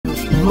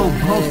Lil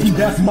Broski,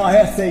 that's my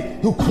essay.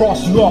 He'll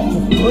cross you off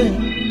for free.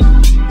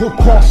 He'll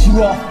cross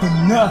you off for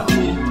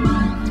nothing.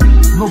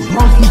 Lil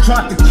Broski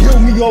tried to kill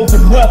me over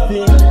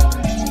nothing.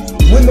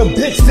 When the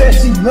bitch said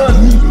she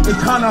loved me, it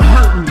kinda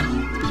hurt me.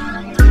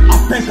 I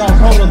think I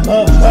wrote a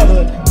love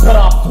letter, but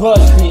I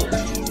flushed it.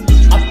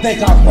 I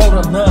think I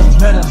wrote a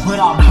love letter, but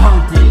I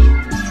burnt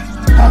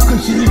it. How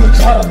could she even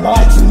try to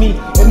lie to me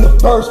in the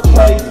first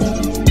place?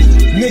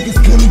 Niggas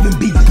couldn't even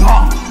be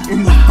God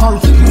in the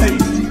first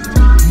place.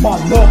 My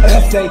little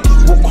essay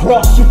will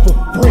cross you for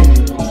free.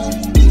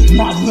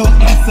 My little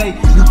essay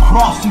will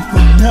cross you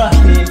for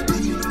nothing.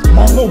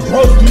 My little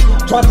broski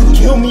tried to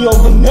kill me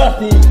over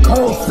nothing.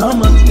 Cold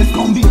summer, it's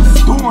gonna be a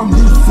storm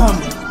this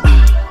summer.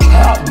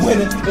 Hot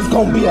winter, it's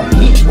gonna be a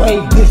heat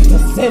wave this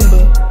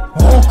December.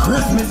 On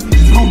Christmas,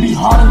 it's gonna be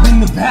hotter than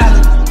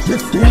Nevada.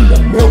 Just skim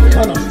the milk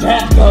kinda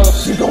fat though.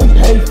 She gon'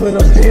 pay for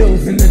the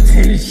bills and the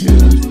tennis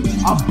shoes.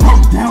 I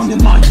broke down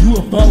in my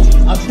UFO,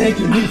 I think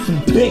it needs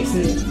some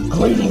fixes.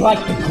 Greedy like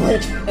the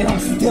Grinch, and I'm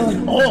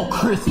stealing all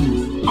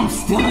Christmas. I'm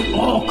stealing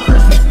all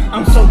Christmas,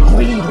 I'm so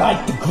greedy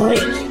like the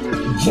Grinch.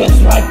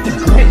 Just like the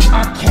Grinch,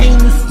 I came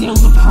to steal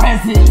the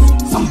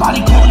presents.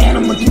 Somebody call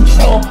animal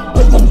control,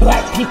 put the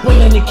black people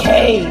in the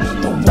cage.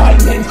 The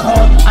white man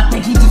called, I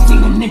think he just seen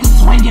a nigga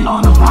swinging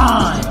on a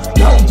vine.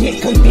 Don't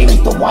get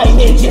confused, the white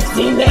man just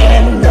seen the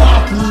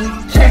Anunnaki.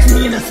 Catch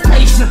me in a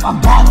spaceship, a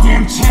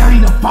goddamn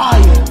chariot of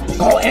fire.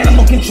 Call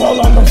animal control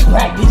on those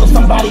black people,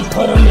 somebody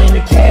put them in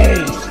a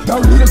cage.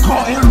 Don't need to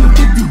call Area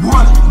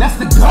 51, that's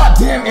the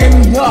goddamn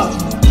Anunnaki.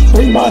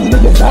 Bring my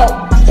niggas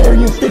out,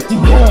 Area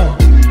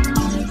 51.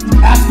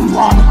 Ask them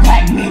why the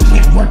black men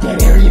can't work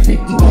at Area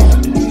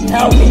 51.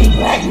 How many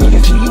black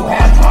niggas do you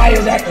have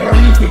hired at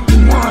Area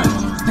 51?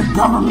 The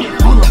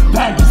government full of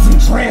faggots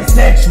and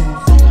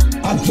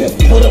transsexuals. I just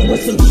put up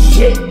with some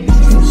shit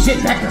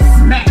that can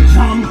smack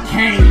John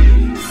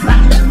McCain.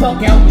 Slap the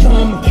fuck out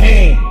John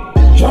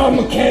McCain. John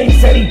McCain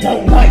said he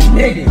don't like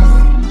niggas.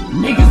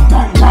 Niggas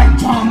don't like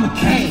John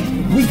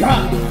McCain. We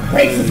got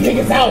racist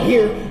niggas out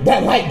here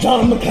that like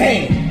John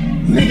McCain.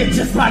 Nigga,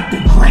 just like the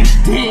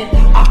Grinch did,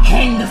 I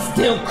came to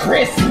steal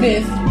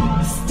Christmas.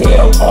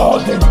 Steal all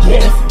the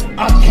gifts,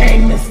 I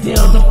came to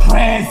steal the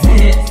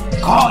presents.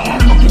 Call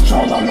animal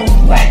control on those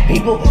black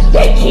people,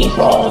 they keep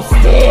on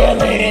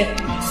stealing.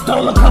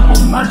 Stole a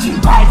couple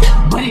merchandise,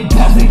 but it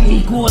doesn't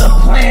equal the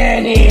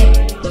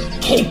planet.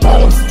 Keep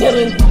on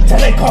stealing till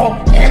they call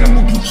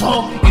animal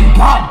control in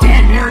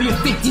goddamn Area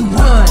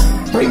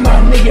 51. Bring my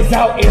niggas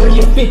out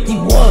Area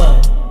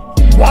 51.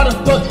 Why the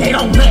fuck they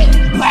don't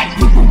let black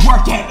people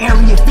work at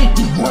Area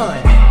 51?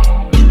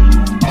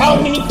 How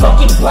many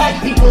fucking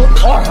black people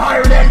are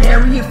hired at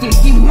Area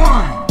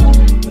 51?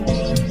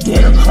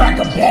 Did a crack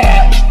a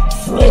bag,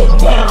 slid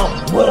down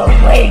with a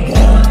ray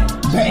gun.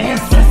 The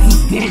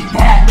ancestors did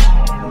that.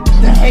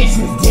 The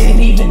Haitians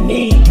didn't even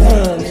need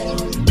guns.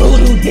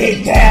 Voodoo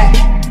did that.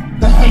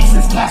 The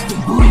Haitians casted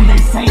voodoo, they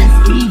say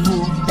it's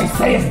evil. They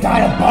say it's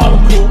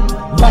diabolical.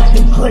 Like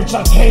the Grinch,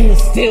 I came to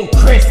steal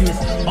Christmas.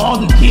 All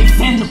the gifts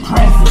and the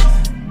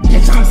presents.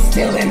 Bitch, I'm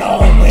stealing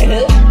all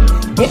winter.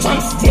 Bitch, I'm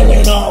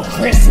stealing all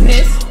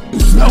Christmas.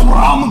 You know where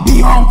I'ma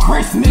be on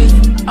Christmas.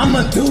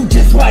 I'ma do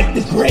just like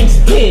the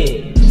Grinch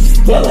did.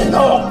 Stealing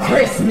all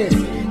Christmas.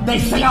 They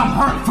say I'm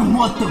hurt from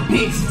what the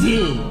bitch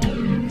did.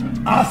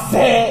 I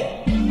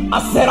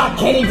said I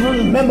can't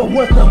even remember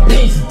what the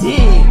bitch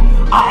did.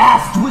 I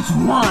asked which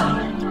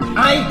one.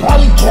 I ain't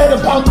probably cared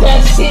about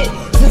that shit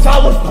since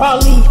I was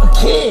probably a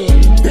kid.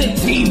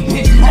 15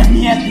 bitch left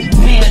me at the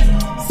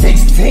dance.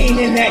 16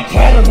 in that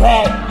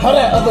Cadillac. How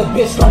that other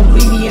bitch gon'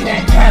 leave me in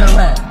that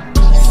Cadillac?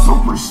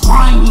 Super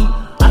slimy.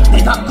 I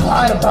think I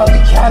cried about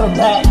the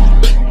Cadillac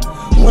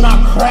when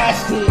I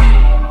crashed it.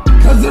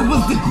 Cause it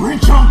was the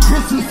Grinch on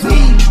Christmas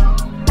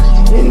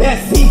Eve. In that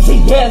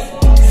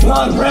CTS,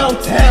 slung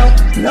around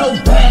town, no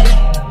bet.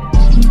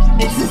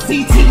 It's a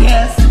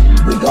CTS.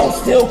 We gon'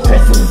 steal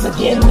Christmas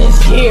again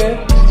this year.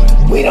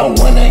 We don't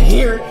wanna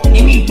hear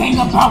anything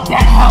about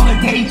that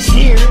holiday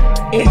cheer.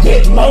 It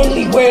get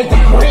lonely where the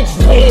Grinch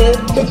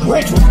lived. The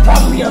Grinch was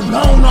probably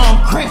alone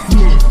on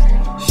Christmas.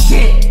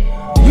 Shit,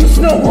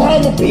 you know where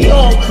I'ma be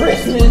on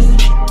Christmas.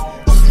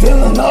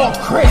 Stealing all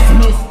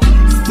Christmas.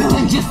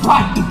 Stealing just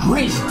like the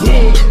Grinch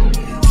did.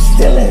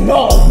 Stealing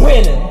all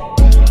winter.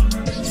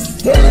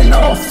 Stealing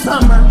all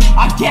summer.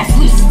 I guess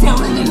we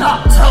stealing in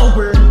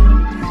October.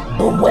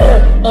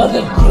 Beware of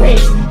the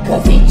Grinch,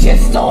 cause he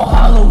just stole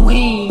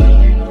Halloween.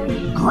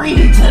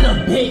 Greedy to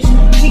the bitch,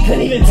 she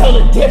couldn't even tell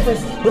the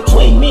difference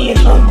between me and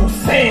Uncle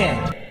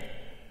Sam.